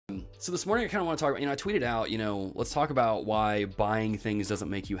So this morning I kind of want to talk about, I tweeted out, let's talk about why buying things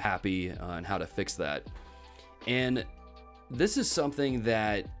doesn't make you happy and how to fix that. And this is something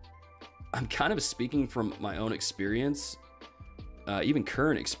that I'm kind of speaking from my own experience, even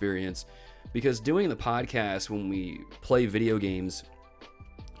current experience, because doing the podcast when we play video games,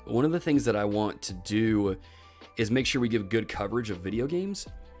 one of the things that I want to do is make sure we give good coverage of video games.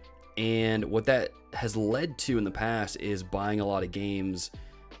 And what that has led to in the past is buying a lot of games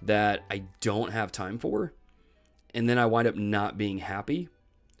that I don't have time for, and then I wind up not being happy.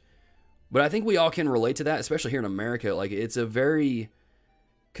 But I think we all can relate to that, especially here in America. Like, it's a very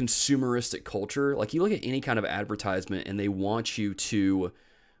consumeristic culture. Like, you look at any kind of advertisement and they want you to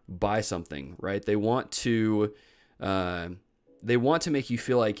buy something, right? They want to make you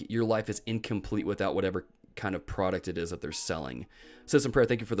feel like your life is incomplete without whatever kind of product it is that they're selling. Citizen Prayer,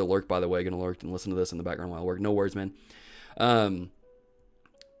 thank you for the lurk, by the way. Gonna lurk and listen to this in the background while I work. No worries, man.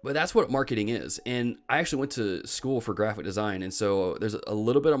 But that's what marketing is. And I actually went to school for graphic design. And so there's a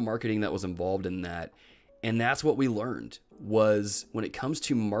little bit of marketing that was involved in that. And that's what we learned was when it comes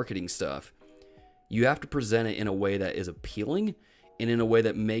to marketing stuff, you have to present it in a way that is appealing and in a way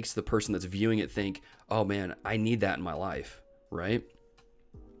that makes the person that's viewing it think, oh man, I need that in my life, right?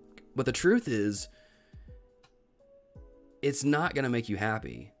 But the truth is, it's not going to make you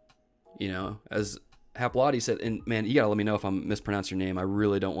happy. As Haplati said, and man, you got to let me know if I'm mispronouncing your name. I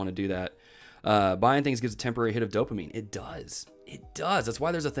really don't want to do that. Buying things gives a temporary hit of dopamine. It does. It does. That's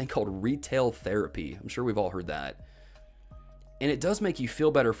why there's a thing called retail therapy. I'm sure we've all heard that. And it does make you feel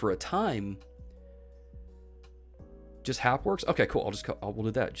better for a time. Just Hap works? Okay, cool. We'll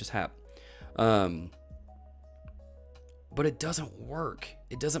do that. Just Hap. But it doesn't work.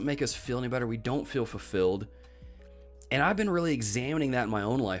 It doesn't make us feel any better. We don't feel fulfilled. And I've been really examining that in my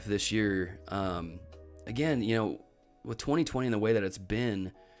own life this year. Again, with 2020 and the way that it's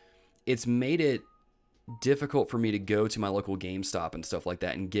been, it's made it difficult for me to go to my local GameStop and stuff like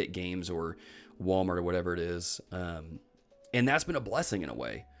that and get games, or Walmart or whatever it is. And that's been a blessing in a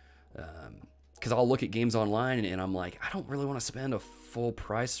way. Because I'll look at games online and I'm like, I don't really want to spend a full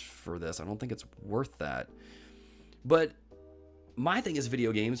price for this. I don't think it's worth that. But my thing is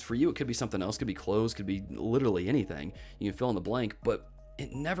video games. For you, it could be something else. Could be clothes. Could be literally anything. You can fill in the blank. But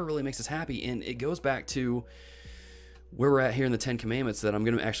it never really makes us happy. And it goes back to where we're at here in the 10 Commandments, that I'm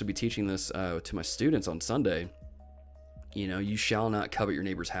going to actually be teaching this to my students on Sunday. You shall not covet your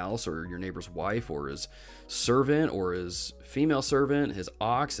neighbor's house or your neighbor's wife or his servant or his female servant, his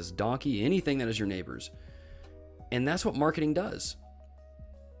ox, his donkey, anything that is your neighbor's. And that's what marketing does.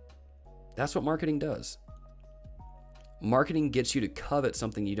 That's what marketing does. Marketing gets you to covet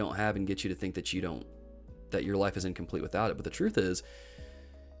something you don't have and gets you to think that that your life is incomplete without it. But the truth is,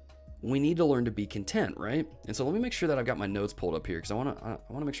 we need to learn to be content, right? And so let me make sure that I've got my notes pulled up here, because I want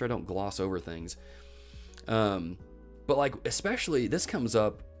to make sure I don't gloss over things. But like, especially this comes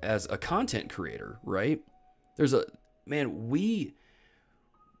up as a content creator, right? There's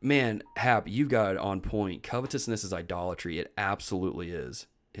Hap, you've got it on point. Covetousness is idolatry. It absolutely is.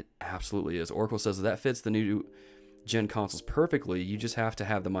 It absolutely is. Oracle says that fits the new gen consoles perfectly. You just have to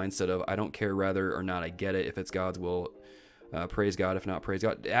have the mindset of, I don't care whether or not I get it. If it's God's will, praise God. If not, praise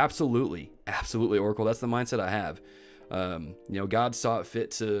God. Absolutely. Absolutely, Oracle. That's the mindset I have. God saw it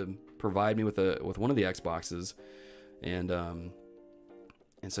fit to provide me with one of the Xboxes. And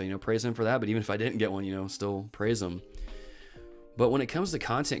so, praise him for that. But even if I didn't get one, still praise him. But when it comes to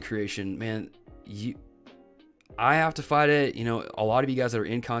content creation, man, I have to fight it. A lot of you guys that are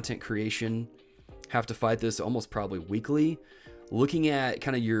in content creation have to fight this almost probably weekly, looking at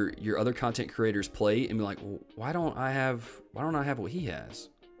kind of your other content creators' plate and be like, well, why don't I have what he has,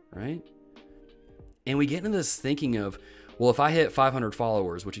 right? And we get into this thinking of, well, if I hit 500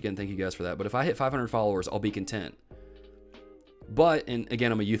 followers, which again, thank you guys for that, but if I hit 500 followers, I'll be content. But, and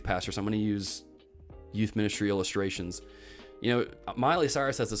again, I'm a youth pastor, so I'm going to use youth ministry illustrations. Miley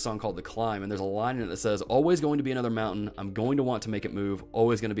Cyrus has this song called The Climb, and there's a line in it that says, always going to be another mountain. I'm going to want to make it move.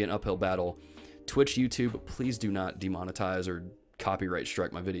 Always going to be an uphill battle. Twitch, YouTube, please do not demonetize or copyright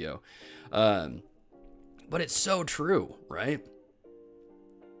strike my video. But it's so true, right?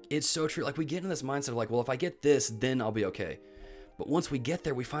 It's so true. Like, we get in this mindset of like, well, if I get this, then I'll be okay. But once we get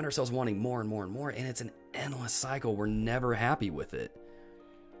there, we find ourselves wanting more and more and more, and it's an endless cycle. We're never happy with it.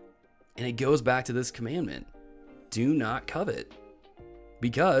 And it goes back to this commandment. Do not covet.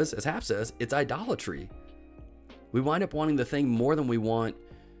 Because, as Hap says, it's idolatry. We wind up wanting the thing more than we want.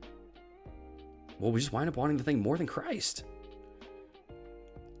 Well, we just wind up wanting the thing more than Christ.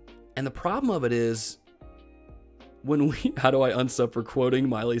 And the problem of it is, how do I unsub for quoting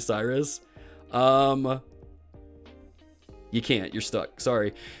Miley Cyrus? You can't, you're stuck.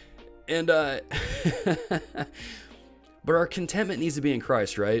 Sorry. And, but our contentment needs to be in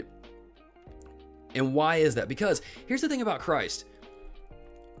Christ, right? And why is that? Because here's the thing about Christ.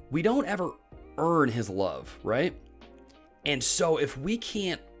 We don't ever earn his love, right? And so if we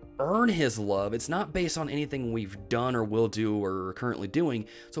can't earn his love, it's not based on anything we've done or will do or are currently doing.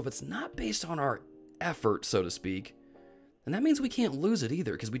 So if it's not based on our effort, so to speak, then that means we can't lose it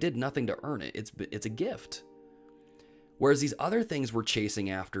either, because we did nothing to earn it. It's a gift. Whereas these other things we're chasing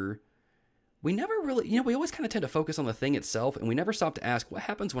after, we never really, we always kind of tend to focus on the thing itself, and we never stop to ask, what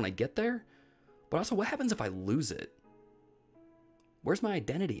happens when I get there? But also, what happens if I lose it? Where's my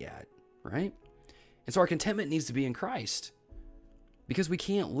identity at, right? And so our contentment needs to be in Christ, because we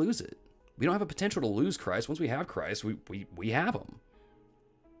can't lose it. We don't have a potential to lose Christ. Once we have Christ, we have him.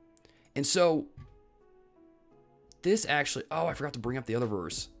 And so this actually, oh, I forgot to bring up the other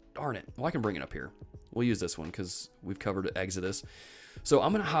verse. Darn it. Well, I can bring it up here. We'll use this one because we've covered Exodus. So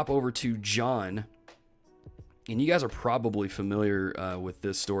I'm going to hop over to John. And you guys are probably familiar with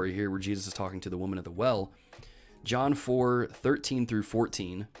this story here where Jesus is talking to the woman at the well. John 4:13 through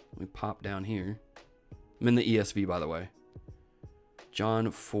 14. Let me pop down here. I'm in the ESV, by the way. John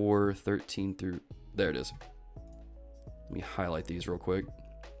 4:13 through... There it is. Let me highlight these real quick.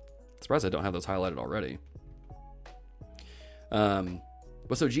 Surprised I don't have those highlighted already.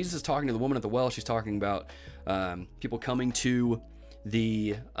 But so Jesus is talking to the woman at the well. She's talking about people coming to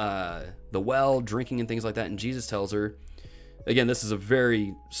the well, drinking and things like that. And Jesus tells her, again, this is a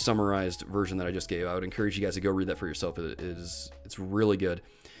very summarized version that I just gave. I would encourage you guys to go read that for yourself. It's really good.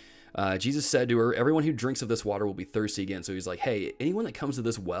 Jesus said to her, everyone who drinks of this water will be thirsty again. So he's like, hey, anyone that comes to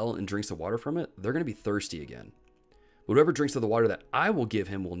this well and drinks the water from it, they're going to be thirsty again. But whoever drinks of the water that I will give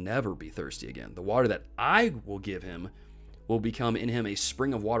him will never be thirsty again. The water that I will give him will become in him a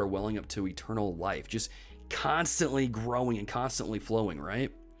spring of water welling up to eternal life, just constantly growing and constantly flowing,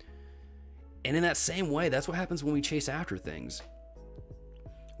 right? And in that same way, that's what happens when we chase after things.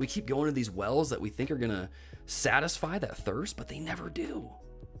 We keep going to these wells that we think are going to satisfy that thirst, but they never do.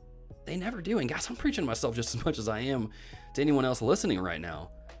 They never do. And guys, I'm preaching to myself just as much as I am to anyone else listening right now,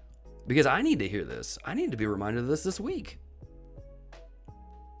 because I need to hear this. I need to be reminded of this week.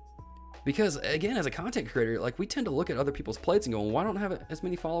 Because again, as a content creator, like, we tend to look at other people's plates and go, well, why don't I have as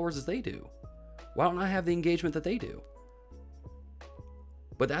many followers as they do? Why don't I have the engagement that they do?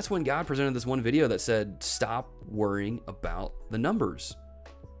 But that's when God presented this one video that said, stop worrying about the numbers.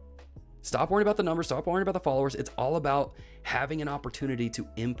 Stop worrying about the numbers. Stop worrying about the followers. It's all about having an opportunity to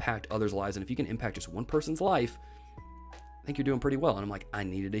impact others' lives. And if you can impact just one person's life, I think you're doing pretty well. And I'm like, I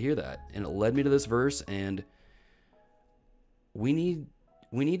needed to hear that. And it led me to this verse. And we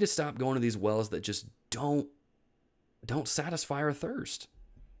need to stop going to these wells that just don't satisfy our thirst.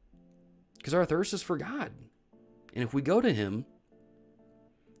 Because our thirst is for God. And if we go to him,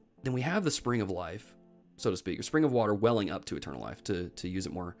 then we have the spring of life, so to speak, a spring of water welling up to eternal life, to use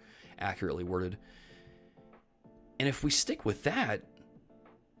it more accurately worded. And if we stick with that,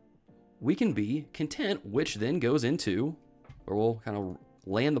 we can be content, which then goes into, or we'll kind of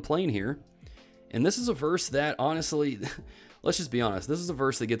land the plane here. And this is a verse that, honestly, let's just be honest, this is a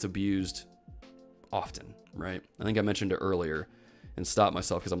verse that gets abused often, right? I think I mentioned it earlier and stopped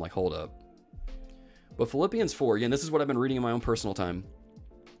myself because I'm like, hold up. But Philippians 4, again, this is what I've been reading in my own personal time.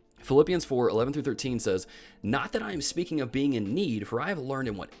 Philippians 4:11 through 13 says, not that I am speaking of being in need, for I have learned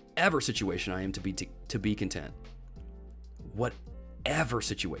in whatever situation I am to be content. Whatever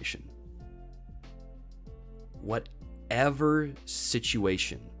situation. Whatever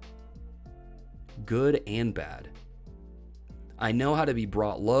situation. Good and bad. I know how to be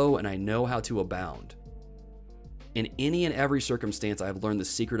brought low, and I know how to abound. In any and every circumstance, I have learned the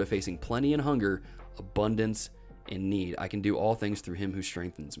secret of facing plenty and hunger, abundance and need. I can do all things through him who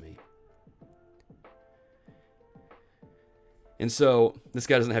strengthens me. And so this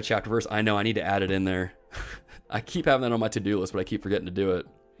guy doesn't have chapter verse. I know I need to add it in there. I keep having that on my to-do list, but I keep forgetting to do it.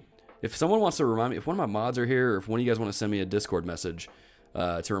 If someone wants to remind me, if one of my mods are here, or if one of you guys want to send me a Discord message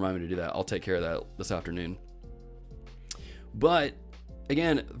to remind me to do that, I'll take care of that this afternoon. But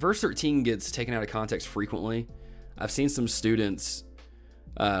again, verse 13 gets taken out of context frequently. I've seen some students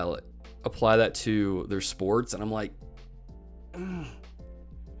apply that to their sports, and I'm like,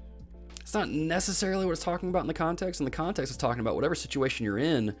 it's not necessarily what it's talking about in the context. And the context is talking about whatever situation you're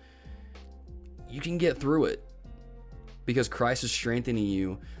in, you can get through it because Christ is strengthening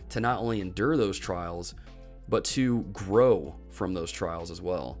you to not only endure those trials, but to grow from those trials as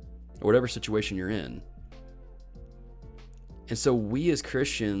well, or whatever situation you're in. And so we as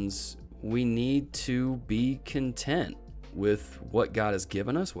Christians, we need to be content with what God has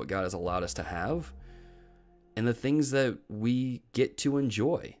given us, what God has allowed us to have, and the things that we get to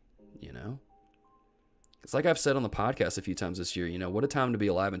enjoy. you know? It's like I've said on the podcast a few times this year, you know, what a time to be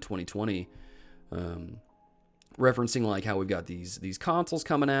alive in 2020. Referencing like how we've got these consoles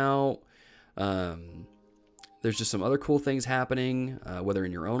coming out. There's just some other cool things happening, whether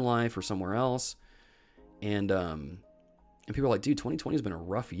in your own life or somewhere else. And people are like, dude, 2020 has been a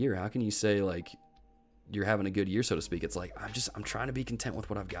rough year. How can you say like you're having a good year, so to speak? It's like, I'm trying to be content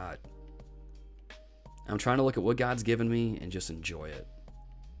with what I've got. I'm trying to look at what God's given me and just enjoy it.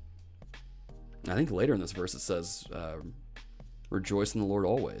 I think later in this verse it says, rejoice in the Lord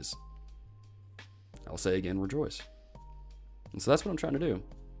always. I'll say again, rejoice. And so that's what I'm trying to do.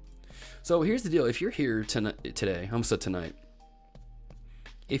 So here's the deal. If you're here today, I almost said tonight.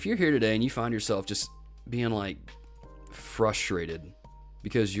 If you're here today and you find yourself just being like frustrated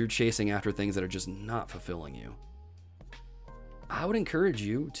because you're chasing after things that are just not fulfilling you, I would encourage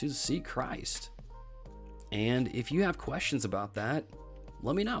you to seek Christ. And if you have questions about that,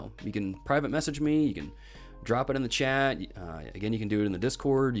 let me know. You can private message me. You can drop it in the chat. Again, you can do it in the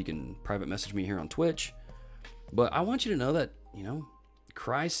Discord. You can private message me here on Twitch. But I want you to know that, you know,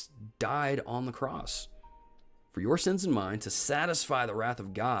 Christ died on the cross for your sins and mine to satisfy the wrath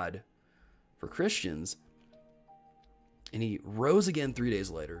of God for Christians. And he rose again 3 days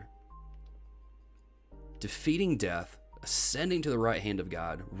later, defeating death, ascending to the right hand of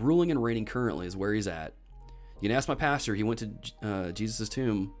God, ruling and reigning currently is where he's at. You can ask my pastor. He went to Jesus'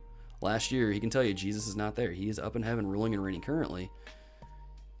 tomb last year. He can tell you Jesus is not there. He is up in heaven, ruling and reigning currently.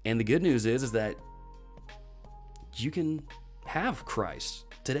 And the good news is that you can have Christ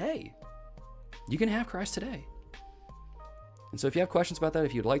today. You can have Christ today. And so if you have questions about that,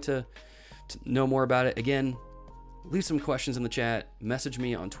 if you'd like to know more about it, again, leave some questions in the chat. Message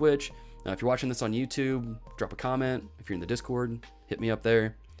me on Twitch. If you're watching this on YouTube, drop a comment. If you're in the Discord, hit me up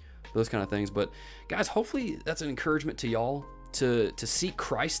there. Those kind of things. But guys, hopefully that's an encouragement to y'all to seek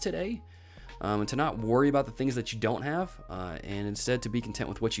Christ today, and to not worry about the things that you don't have, and instead to be content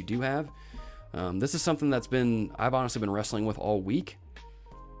with what you do have. This is something I've honestly been wrestling with all week.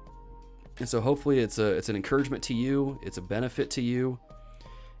 And so hopefully it's an encouragement to you. It's a benefit to you.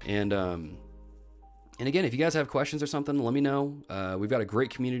 And again, if you guys have questions or something, let me know. We've got a great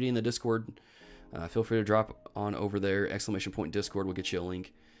community in the Discord. Feel free to drop on over there. !Discord will get you a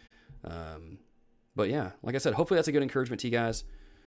link. But yeah, like I said, hopefully that's a good encouragement to you guys.